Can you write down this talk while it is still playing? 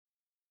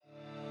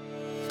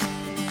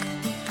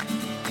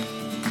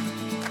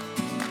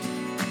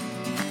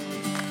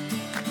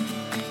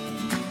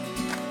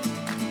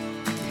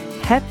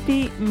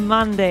Happy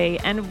Monday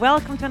and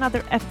welcome to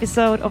another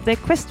episode of the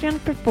Equestrian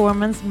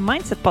Performance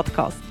Mindset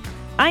Podcast.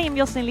 I am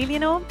Jocelyn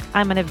Liljeno.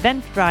 I'm an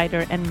event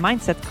rider and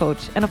mindset coach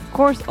and of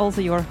course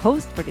also your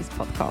host for this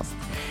podcast.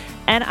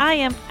 And I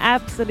am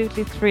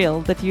absolutely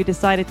thrilled that you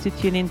decided to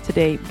tune in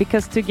today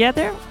because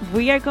together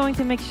we are going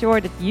to make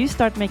sure that you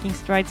start making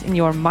strides in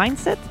your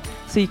mindset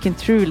so you can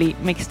truly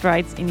make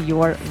strides in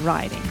your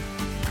riding.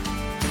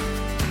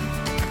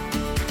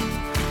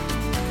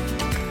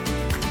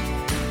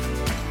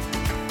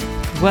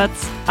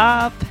 What's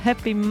up?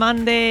 Happy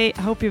Monday.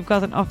 I hope you've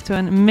gotten off to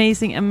an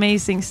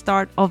amazing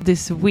start of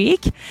this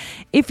week.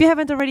 If you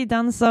haven't already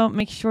done so,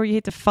 make sure you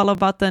hit the follow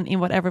button in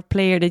whatever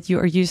player that you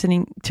are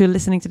using to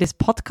listening to this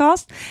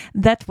podcast.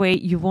 That way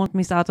you won't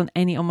miss out on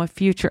any of my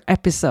future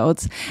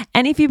episodes.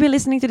 And if you've been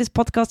listening to this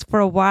podcast for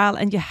a while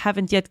and you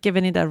haven't yet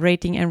given it a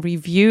rating and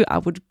review, I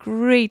would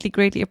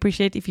greatly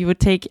appreciate if you would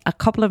take a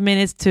couple of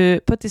minutes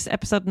to put this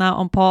episode now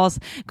on pause,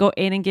 go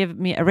in and give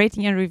me a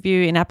rating and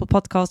review in Apple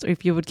Podcasts, or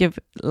if you would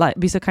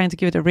be so kind to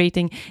give it a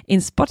rating in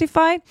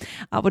Spotify,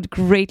 I would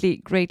greatly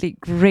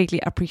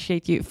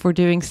appreciate you for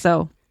doing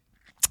so.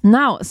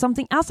 Now,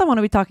 something else I want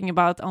to be talking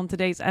about on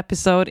today's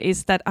episode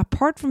is that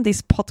apart from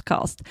this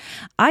podcast,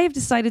 I have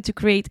decided to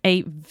create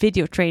a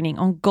video training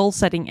on goal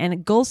setting.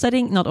 And goal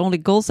setting, not only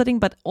goal setting,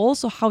 but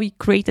also how you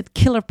create a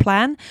killer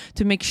plan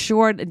to make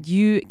sure that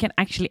you can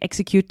actually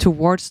execute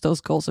towards those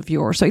goals of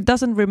yours. So it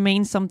doesn't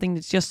remain something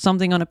that's just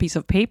something on a piece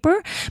of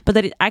paper, but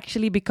that it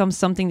actually becomes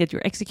something that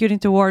you're executing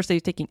towards, that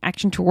you're taking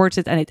action towards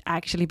it, and it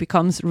actually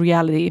becomes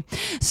reality.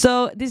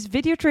 So this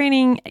video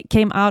training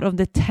came out on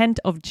the 10th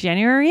of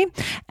January,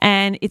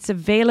 and it's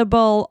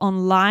available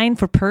online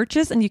for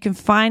purchase, and you can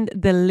find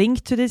the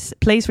link to this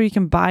place where you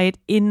can buy it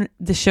in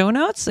the show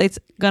notes. It's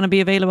going to be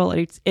available.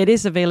 It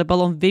is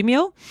available on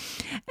Vimeo.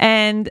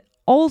 And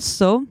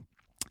also,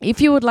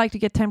 if you would like to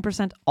get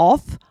 10%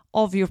 off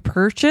of your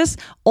purchase,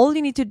 all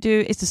you need to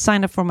do is to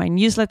sign up for my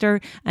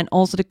newsletter, and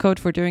also the code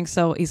for doing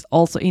so is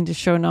also in the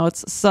show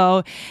notes.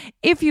 So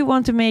if you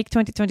want to make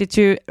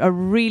 2022 a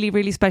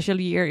really special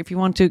year, if you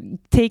want to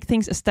take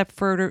things a step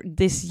further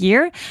this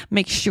year,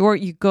 make sure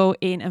you go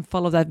in and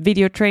follow that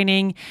video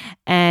training,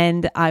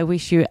 and I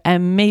wish you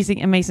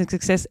amazing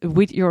success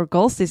with your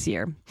goals this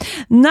year.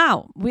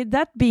 Now, with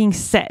that being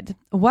said,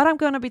 what I'm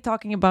going to be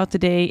talking about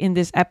today in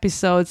this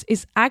episode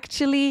is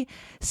actually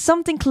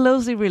something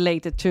closely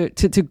related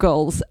to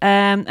goals,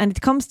 and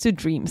it comes to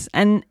dreams.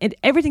 And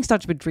everything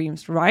starts with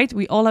dreams, right?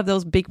 We all have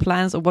those big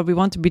plans of what we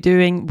want to be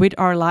doing with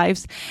our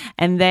lives.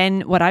 And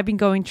then what I've been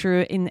going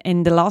through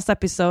in the last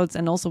episodes,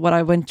 and also what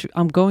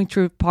I'm going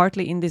through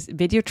partly in this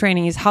video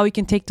training, is how you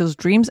can take those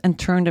dreams and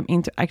turn them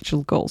into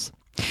actual goals.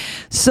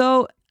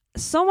 So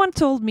someone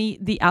told me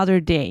the other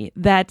day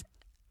that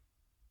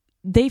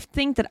they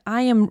think that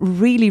I am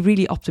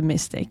really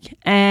optimistic,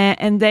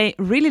 and they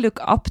really look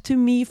up to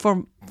me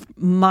for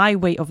my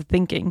way of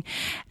thinking,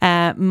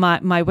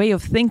 my way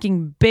of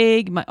thinking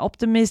big, my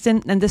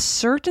optimism, and the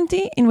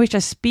certainty in which I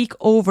speak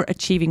over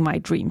achieving my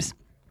dreams.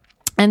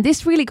 And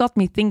this really got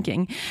me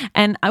thinking,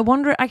 and I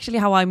wonder actually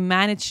how I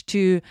managed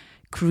to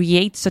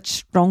create such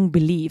strong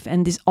belief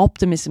and this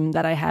optimism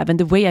that I have and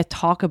the way I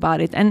talk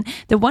about it. And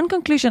the one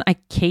conclusion I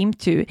came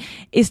to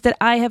is that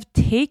I have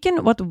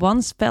taken what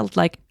once felt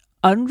like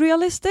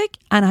unrealistic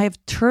and I have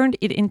turned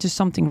it into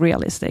something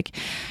realistic.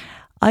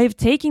 I have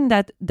taken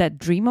that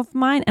dream of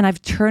mine and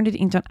I've turned it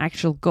into an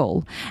actual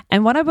goal.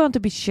 And what I want to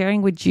be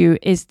sharing with you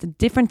is the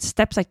different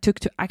steps I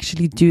took to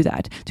actually do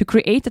that, to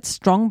create that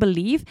strong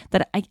belief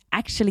that I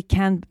actually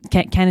can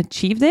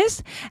achieve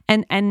this,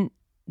 and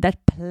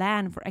that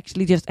plan for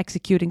actually just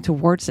executing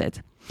towards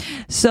it.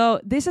 So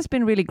this has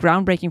been really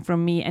groundbreaking for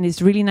me, and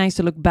it's really nice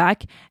to look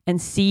back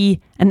and see,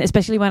 and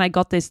especially when I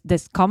got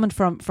this comment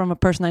from a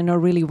person I know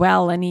really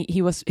well, and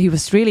he was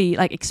really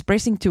like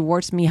expressing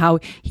towards me how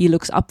he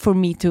looks up for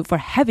me for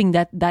having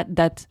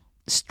that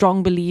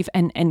strong belief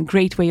and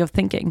great way of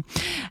thinking.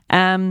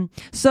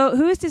 So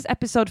who is this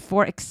episode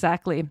for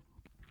exactly?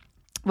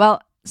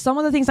 Well, some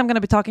of the things I'm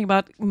going to be talking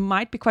about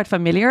might be quite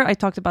familiar. I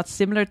talked about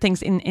similar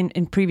things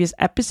in previous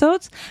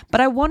episodes, but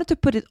I wanted to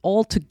put it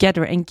all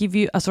together and give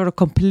you a sort of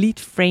complete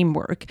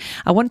framework.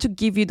 I wanted to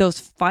give you those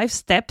 5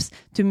 steps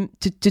to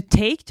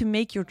take to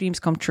make your dreams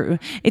come true.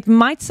 It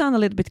might sound a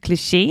little bit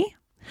cliche.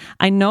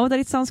 I know that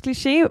it sounds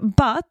cliche,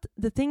 but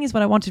the thing is,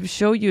 what I wanted to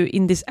show you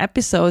in this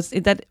episode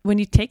is that when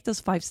you take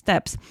those 5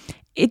 steps,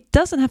 it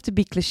doesn't have to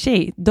be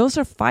cliche. Those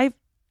are 5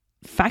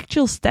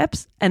 factual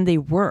steps and they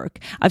work.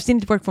 I've seen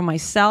it work for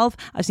myself.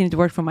 I've seen it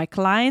work for my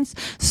clients.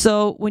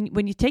 So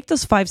when you take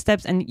those 5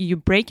 steps and you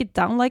break it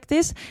down like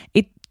this,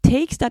 it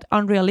takes that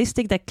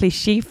unrealistic, that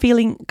cliche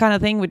feeling kind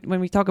of thing when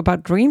we talk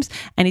about dreams,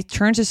 and it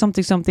turns to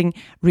something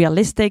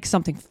realistic,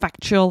 something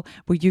factual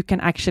where you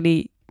can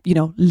actually,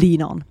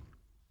 lean on.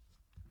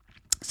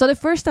 So the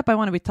first step I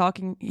want to be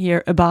talking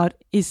here about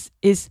is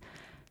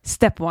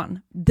step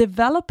 1,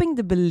 developing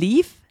the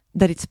belief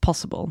that it's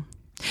possible.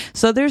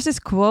 So there's this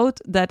quote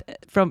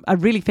from a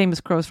really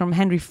famous quote from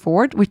Henry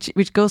Ford,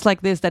 which goes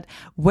like this, that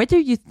whether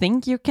you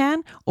think you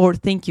can or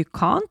think you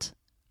can't,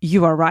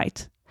 you are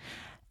right.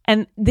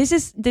 And this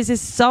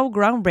is so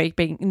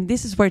groundbreaking, and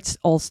this is where it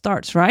all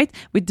starts, right?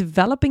 With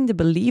developing the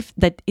belief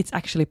that it's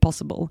actually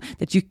possible,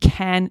 that you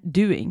can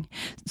doing.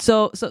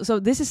 So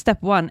this is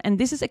step one, and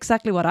this is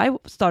exactly what I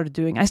started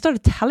doing. I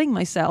started telling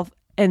myself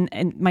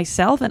and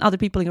myself and other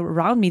people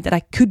around me that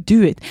I could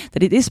do it,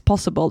 that it is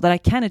possible, that I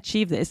can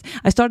achieve this.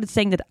 I started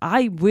saying that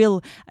I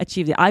will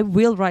achieve it. I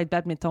will ride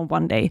badminton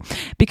one day,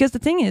 because the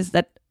thing is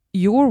that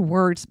your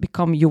words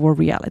become your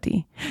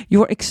reality.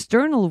 Your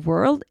external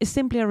world is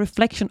simply a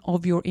reflection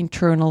of your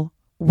internal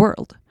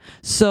world.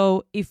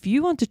 So if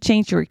you want to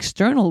change your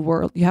external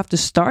world, you have to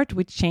start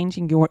with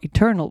changing your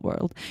internal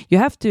world. You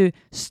have to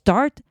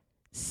start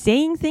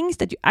saying things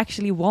that you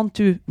actually want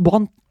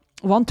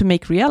to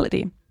make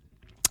reality.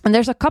 And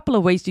there's a couple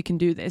of ways you can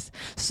do this.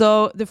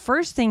 So the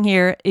first thing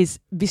here is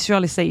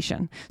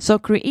visualization. So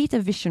create a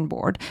vision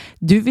board.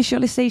 Do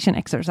visualization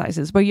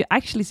exercises where you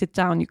actually sit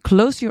down, you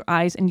close your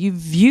eyes, and you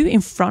view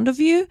in front of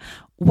you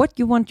what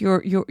you want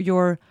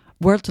your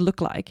world to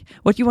look like,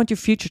 what you want your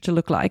future to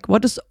look like.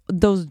 What does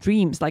those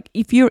dreams, like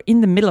if you're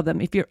in the middle of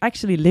them, if you're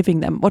actually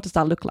living them, what does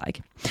that look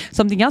like?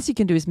 Something else you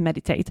can do is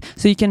meditate.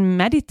 So you can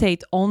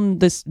meditate on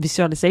this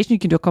visualization. You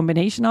can do a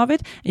combination of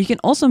it. And you can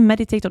also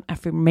meditate on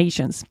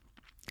affirmations.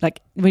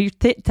 Like when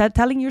you're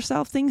telling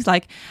yourself things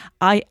like,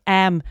 I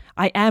am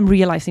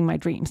realizing my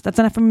dreams. That's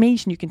an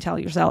affirmation you can tell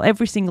yourself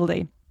every single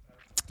day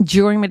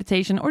during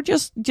meditation, or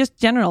just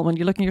general when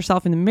you're looking at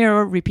yourself in the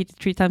mirror. Repeat it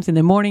 3 times in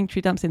the morning,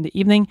 3 times in the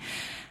evening.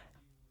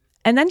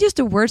 And then just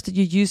the words that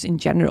you use in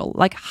general,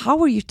 like how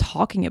are you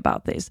talking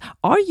about this?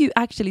 Are you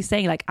actually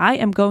saying like, I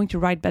am going to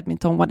ride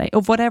badminton one day,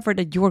 or whatever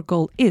that your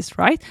goal is,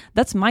 right?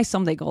 That's my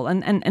someday goal.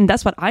 And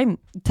that's what I'm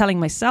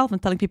telling myself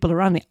and telling people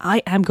around me.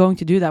 I am going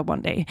to do that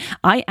one day.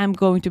 I am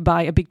going to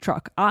buy a big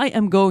truck. I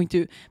am going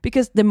to,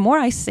 because the more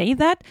I say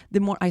that,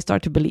 the more I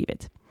start to believe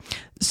it.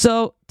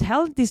 So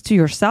tell this to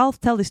yourself,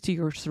 tell this to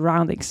your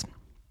surroundings.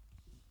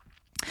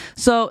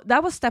 So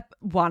that was step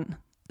 1.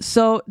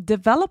 So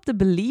develop the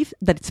belief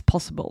that it's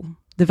possible.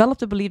 Develop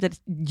the belief that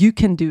you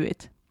can do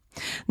it.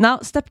 Now,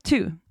 step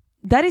 2,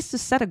 that is to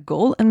set a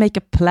goal and make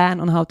a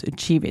plan on how to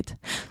achieve it.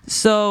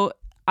 So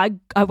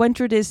I went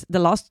through the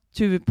last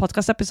 2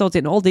 podcast episodes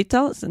in all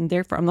details, and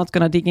therefore I'm not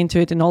going to dig into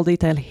it in all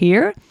detail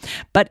here.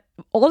 But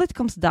all it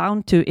comes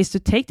down to is to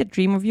take the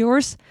dream of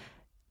yours,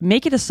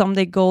 make it a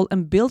someday goal,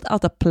 and build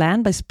out a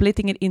plan by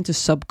splitting it into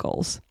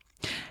sub-goals.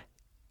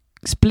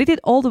 Split it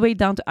all the way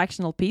down to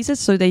actionable pieces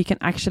so that you can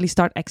actually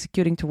start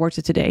executing towards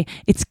it today.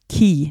 It's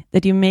key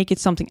that you make it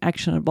something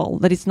actionable,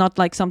 that it's not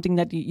like something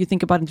that you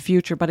think about in the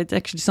future, but it's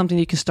actually something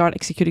you can start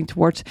executing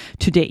towards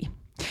today.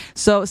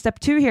 So step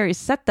 2 here is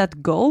set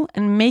that goal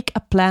and make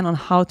a plan on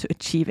how to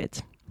achieve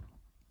it.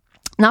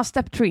 Now,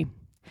 step 3,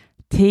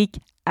 take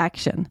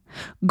action.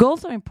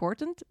 Goals are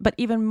important, but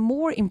even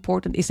more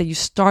important is that you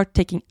start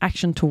taking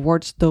action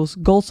towards those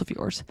goals of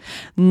yours.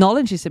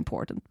 Knowledge is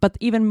important, but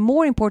even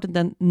more important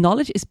than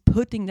knowledge is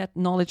putting that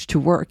knowledge to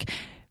work.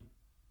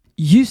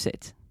 Use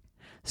it.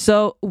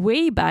 So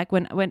way back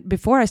when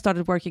before I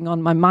started working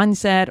on my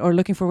mindset or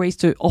looking for ways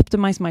to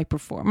optimize my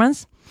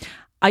performance,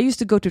 I used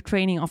to go to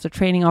training after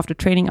training after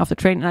training after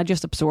training, and I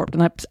just absorbed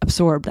and I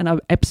absorbed and I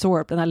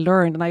absorbed and I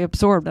learned and I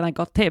absorbed and I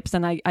got tips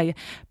and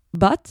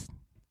but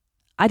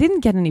I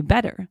didn't get any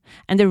better.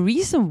 And the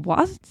reason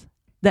was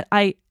that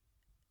I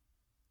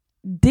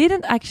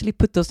didn't actually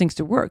put those things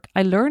to work.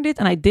 I learned it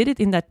and I did it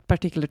in that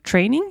particular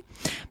training.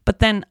 But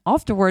then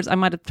afterwards, I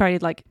might have tried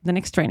it like the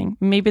next training,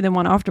 maybe the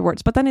one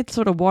afterwards. But then it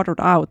sort of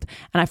watered out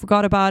and I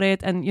forgot about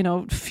it. And,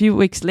 a few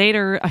weeks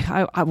later,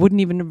 I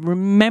wouldn't even have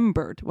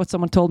remembered what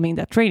someone told me in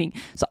that training.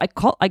 So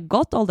I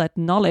got all that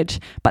knowledge,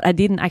 but I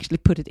didn't actually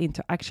put it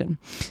into action.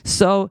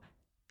 So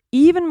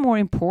even more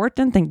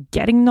important than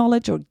getting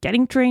knowledge or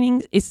getting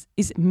training is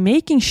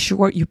making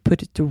sure you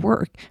put it to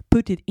work,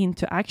 put it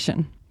into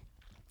action.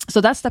 So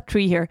that's step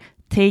 3 here,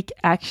 take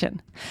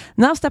action.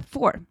 Now step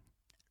 4,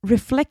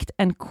 reflect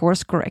and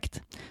course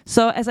correct.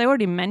 So as I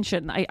already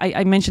mentioned,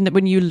 I mentioned that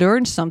when you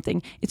learn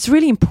something, it's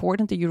really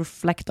important that you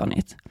reflect on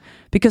it,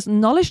 because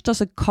knowledge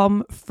doesn't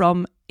come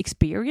from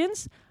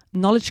experience.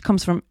 Knowledge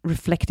comes from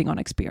reflecting on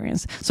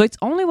experience. So it's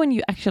only when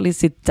you actually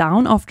sit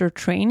down after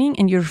training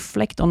and you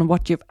reflect on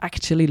what you've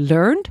actually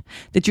learned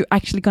that you're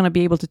actually going to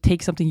be able to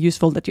take something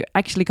useful, that you're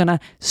actually going to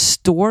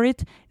store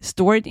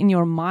it in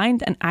your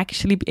mind and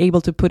actually be able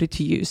to put it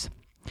to use.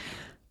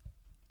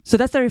 So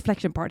that's the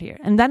reflection part here.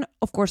 And then,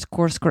 of course,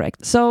 course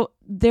correct. So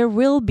there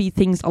will be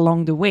things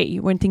along the way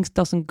when things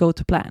doesn't go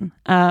to plan.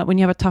 When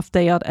you have a tough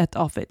day out at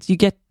office, you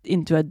get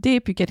into a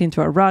dip, you get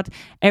into a rut,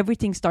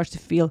 everything starts to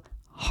feel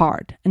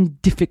hard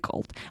and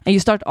difficult, and you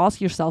start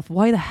asking yourself,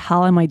 why the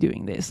hell am I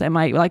doing this? Am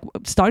I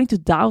starting to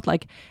doubt,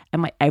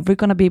 am I ever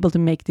going to be able to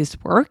make this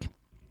work?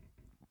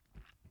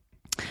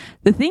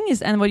 The thing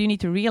is, and what you need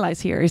to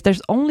realize here is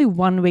there's only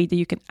one way that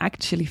you can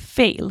actually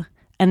fail,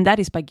 and that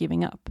is by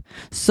giving up.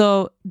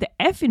 So the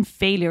F in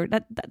failure,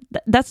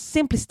 that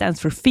simply stands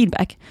for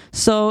feedback.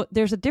 So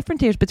there's a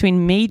difference here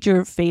between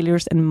major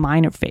failures and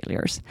minor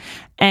failures,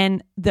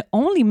 and the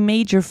only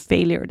major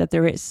failure that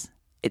there is,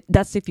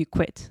 that's if you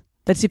quit.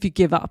 That's if you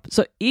give up.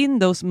 So in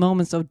those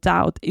moments of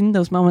doubt, in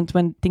those moments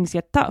when things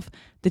get tough,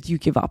 that you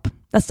give up.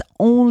 That's the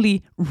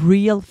only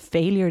real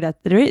failure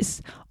that there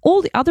is.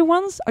 All the other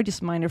ones are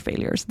just minor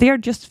failures. They are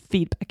just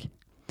feedback.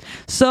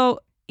 So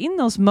in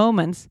those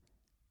moments,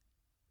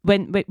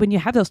 when you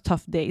have those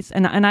tough days,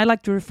 and I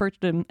like to refer to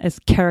them as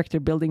character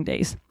building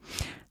days,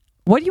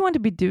 what you want to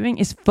be doing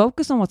is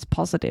focus on what's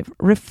positive.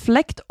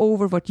 Reflect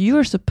over what you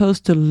are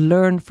supposed to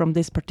learn from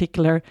this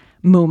particular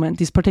moment,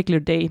 this particular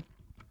day.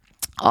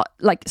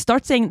 Like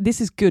start saying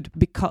this is good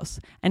because,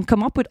 and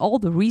come up with all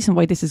the reason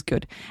why this is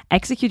good.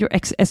 Execute your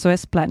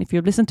SOS plan. If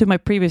you've listened to my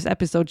previous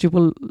episodes, you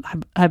will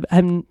have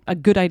a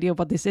good idea of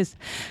what this is.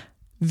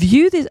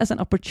 View this as an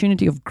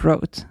opportunity of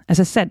growth. As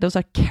I said, those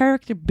are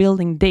character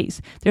building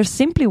days. They're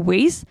simply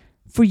ways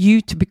for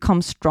you to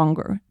become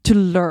stronger, to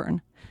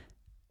learn.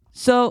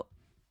 So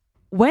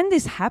when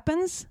this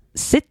happens,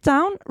 sit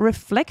down,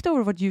 reflect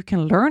over what you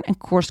can learn, and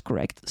course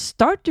correct.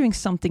 Start doing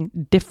something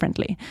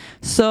differently.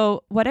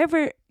 So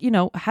whatever,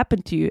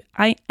 happened to you,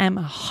 I am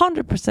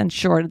 100%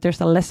 sure that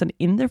there's a lesson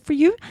in there for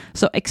you.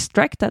 So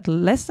extract that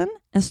lesson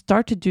and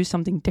start to do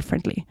something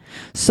differently.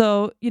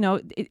 So,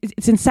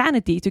 it's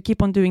insanity to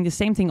keep on doing the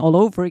same thing all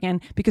over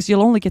again because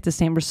you'll only get the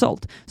same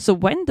result. So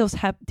when those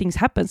things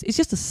happens, it's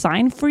just a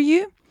sign for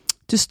you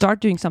to start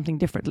doing something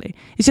differently.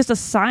 It's just a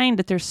sign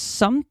that there's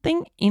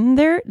something in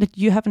there that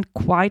you haven't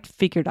quite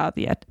figured out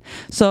yet.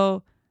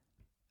 So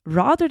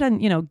rather than,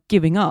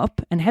 giving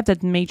up and have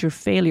that major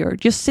failure,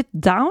 just sit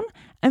down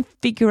and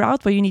figure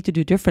out what you need to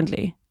do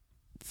differently.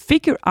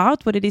 Figure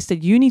out what it is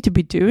that you need to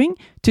be doing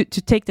to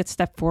take that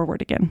step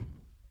forward again.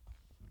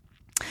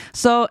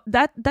 So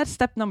that's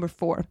step number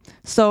 4.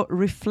 So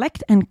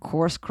reflect and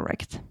course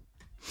correct.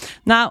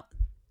 Now,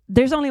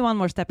 there's only one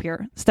more step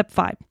here, step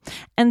 5.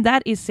 And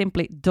that is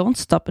simply don't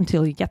stop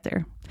until you get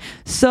there.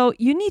 So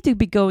you need to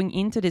be going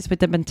into this with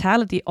the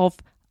mentality of,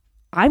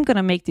 I'm going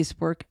to make this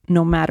work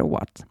no matter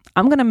what.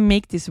 I'm going to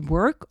make this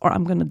work or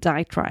I'm going to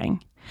die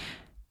trying.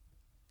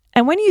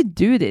 And when you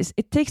do this,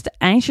 it takes the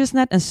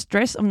anxiousness and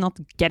stress of not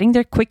getting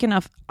there quick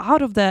enough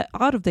out of the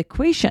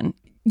equation.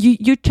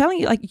 You're telling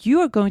you like you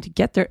are going to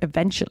get there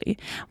eventually.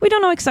 We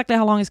don't know exactly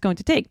how long it's going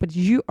to take, but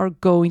you are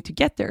going to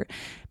get there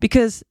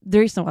because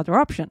there is no other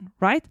option,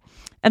 right?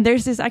 And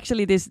there's there's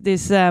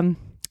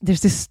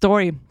this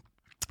story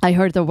I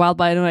heard a while,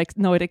 but I don't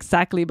know it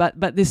exactly. But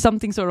there's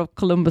something sort of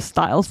Columbus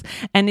styles,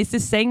 and it's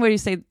this saying where you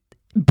say,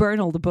 burn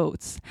all the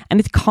boats, and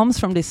it comes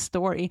from this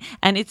story,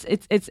 and it's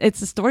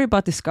a story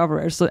about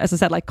discoverers. So as I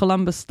said, like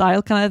Columbus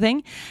style kind of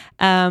thing.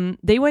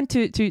 They went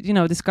to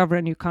discover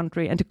a new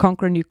country and to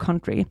conquer a new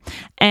country,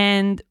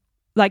 and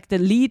like the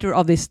leader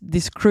of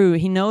this crew,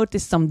 he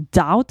noticed some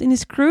doubt in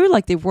his crew,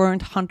 like they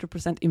weren't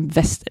 100%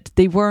 invested,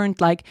 they weren't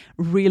like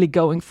really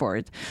going for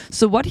it.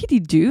 So what did he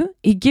do?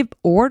 He gave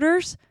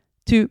orders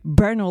to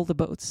burn all the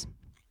boats.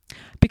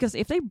 Because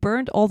if they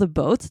burned all the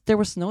boats, there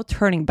was no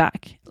turning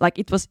back. Like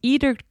it was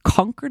either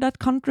conquer that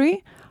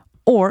country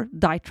or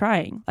die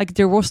trying. Like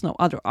there was no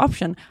other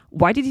option.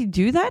 Why did he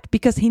do that?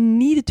 Because he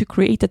needed to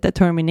create that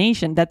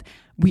determination that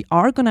we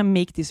are going to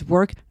make this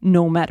work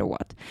no matter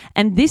what.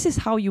 And this is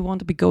how you want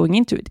to be going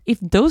into it. If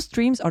those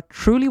dreams are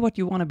truly what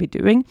you want to be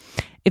doing,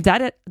 if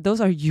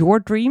those are your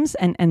dreams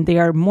and they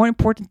are more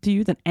important to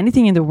you than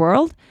anything in the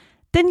world,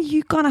 then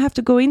you're going to have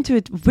to go into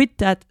it with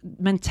that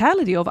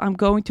mentality of, I'm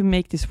going to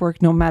make this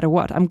work no matter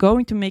what. I'm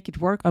going to make it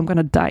work. I'm going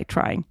to die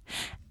trying.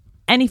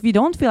 And if you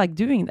don't feel like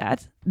doing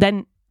that,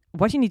 then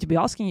what you need to be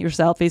asking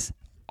yourself is,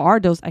 are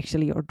those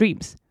actually your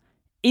dreams?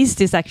 Is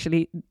this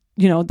actually,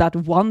 that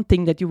one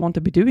thing that you want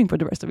to be doing for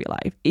the rest of your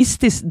life? Is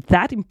this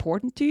that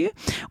important to you?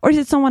 Or is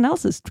it someone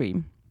else's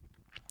dream?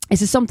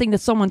 Is it something that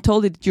someone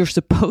told you that you're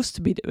supposed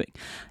to be doing?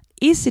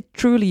 Is it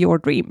truly your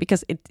dream?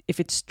 Because if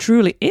it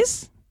truly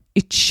is,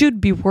 it should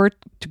be worth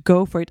to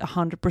go for it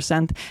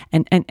 100%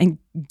 and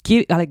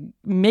give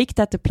make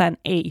that the plan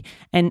A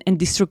and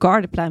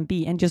disregard the plan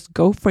B and just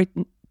go for it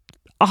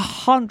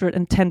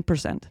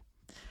 110%.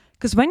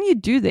 Because when you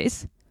do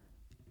this,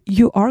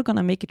 you are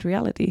gonna make it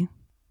reality,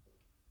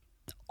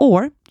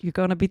 or you're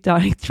gonna be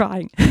dying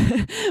trying.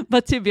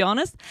 But to be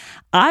honest,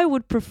 I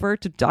would prefer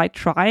to die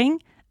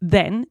trying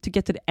than to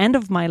get to the end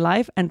of my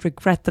life and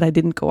regret that I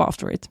didn't go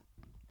after it.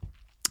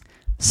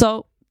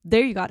 So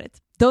there you got it.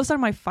 Those are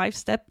my 5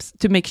 steps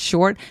to make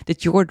sure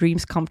that your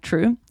dreams come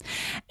true.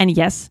 And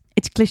yes,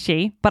 it's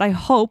cliche, but I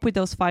hope with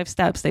those 5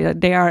 steps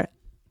they are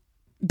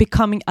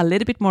becoming a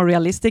little bit more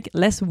realistic,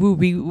 less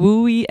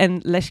wooey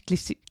and less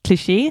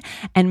cliche,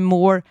 and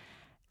more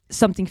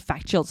something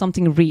factual,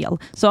 something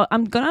real. So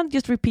I'm gonna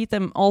just repeat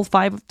them all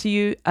 5 to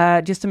you,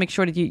 just to make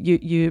sure that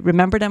you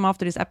remember them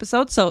after this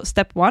episode. So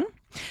step 1,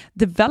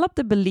 develop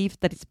the belief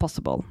that it's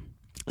possible.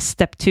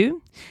 Step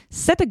 2,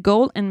 set a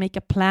goal and make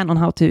a plan on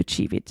how to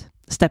achieve it.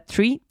 Step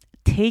 3,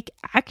 take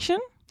action.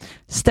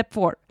 Step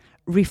 4,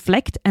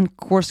 reflect and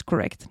course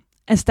correct.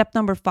 And step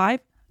number 5,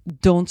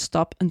 don't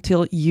stop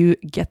until you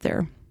get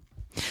there.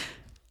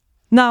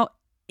 Now,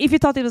 if you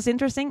thought it was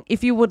interesting,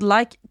 if you would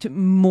like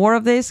more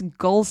of this,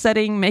 goal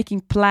setting,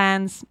 making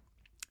plans,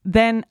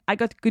 then I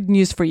got good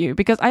news for you,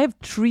 because I have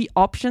 3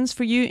 options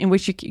for you in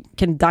which you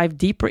can dive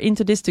deeper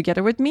into this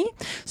together with me.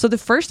 So the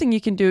first thing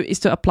you can do is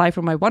to apply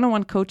for my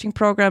one-on-one coaching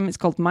program. It's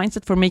called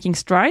Mindset for Making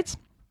Strides.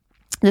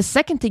 The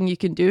second thing you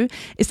can do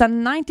is a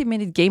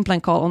 90-minute game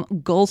plan call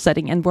on goal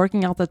setting and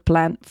working out that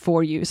plan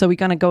for you. So we're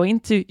going to go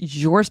into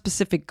your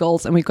specific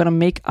goals, and we're going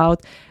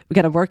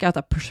to work out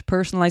a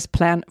personalized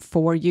plan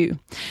for you.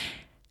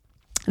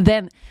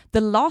 Then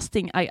the last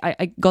thing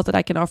I got that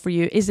I can offer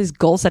you is this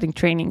goal setting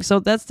training. So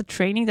that's the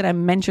training that I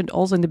mentioned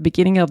also in the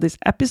beginning of this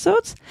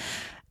episode.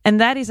 And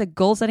that is a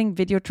goal setting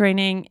video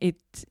training.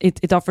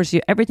 It offers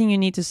you everything you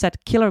need to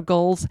set killer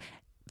goals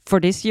for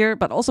this year,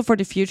 but also for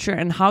the future,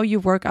 and how you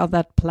work out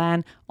that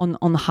plan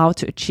on how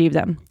to achieve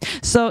them.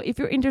 So if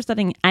you're interested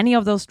in any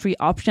of those 3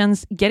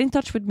 options, get in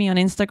touch with me on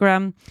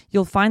Instagram.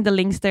 You'll find the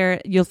links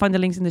there. You'll find the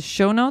links in the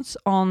show notes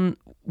on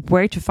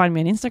where to find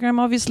me on Instagram,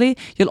 obviously.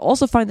 You'll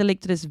also find the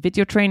link to this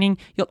video training.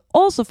 You'll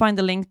also find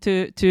the link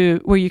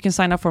to where you can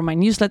sign up for my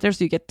newsletter,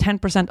 so you get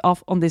 10%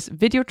 off on this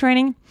video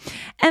training.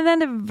 And then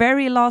the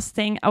very last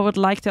thing I would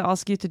like to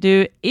ask you to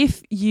do,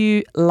 if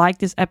you like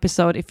this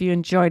episode, if you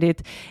enjoyed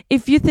it,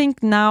 if you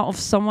think now of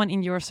someone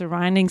in your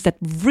surroundings that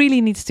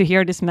really needs to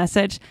hear this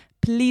message,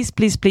 please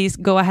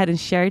go ahead and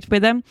share it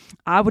with them.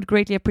 I would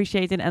greatly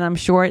appreciate it, and I'm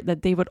sure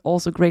that they would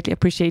also greatly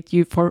appreciate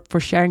you for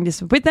sharing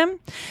this with them.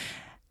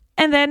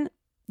 And then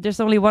there's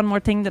only one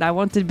more thing that I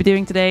want to be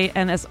doing today.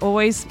 And as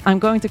always, I'm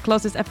going to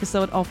close this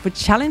episode off with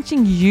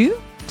challenging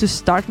you to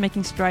start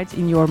making strides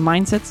in your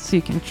mindset, so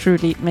you can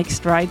truly make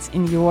strides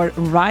in your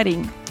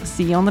writing.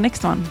 See you on the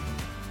next one.